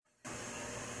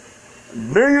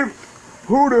Dang it!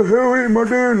 Who the hell ate my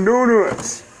damn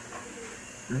donuts?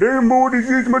 Damn boy, did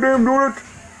you eat my damn donuts?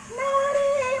 No, I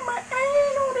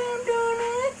ain't no damn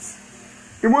donuts.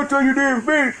 And what's on your damn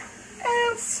face?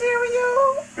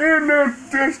 Cereal. And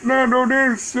that's not no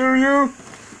damn cereal.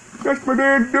 That's my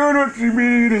damn donuts you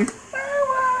be eating.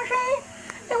 Oh, okay.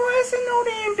 It wasn't no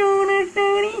damn donuts,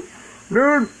 Daddy.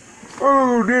 Then,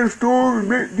 oh, damn store,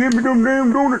 give me them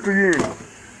damn donuts again.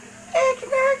 Hey, can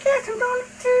I get some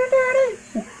donuts too,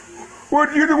 Daddy?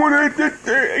 What, you the one that ate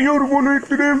that? You're the one that ate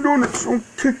the damn donuts. Don't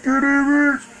kick your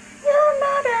damn ass.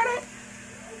 No, Daddy.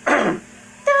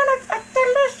 Donuts are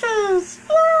delicious.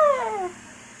 Yeah.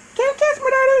 Can't kiss me,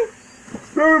 Daddy.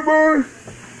 Hey, boy.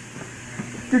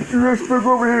 Get your ass back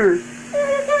over here. You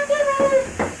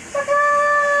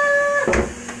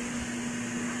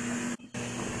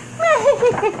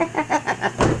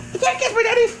can't kiss me,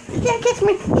 Daddy. You can't kiss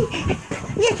me, Daddy. You can't kiss me.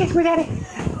 You can't kiss me, Daddy.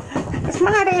 It's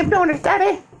my damn donuts,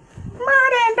 Daddy. My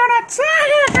damn donuts.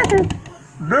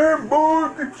 Damn, boy.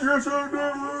 Get your ass out of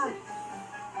there, man.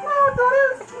 No,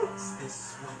 Daddy.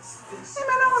 Leave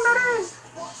me alone, Daddy.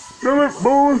 Damn it,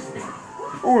 boy.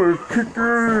 I want to kick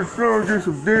your ass out and get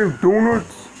some damn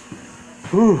donuts.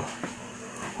 Who the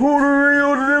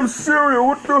hell is them cereal?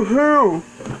 What the hell?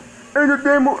 And the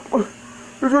damn...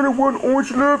 there's only one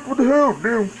orange left. What the hell?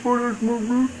 Damn, funny ass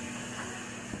motherfucker.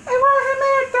 It wasn't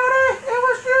me, Daddy. It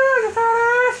was you, you fat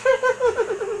ass.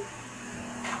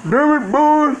 Damn it,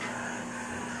 boy.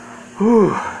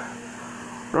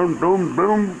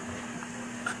 Don't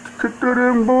kick that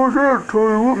damn boys out, tell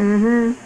you what.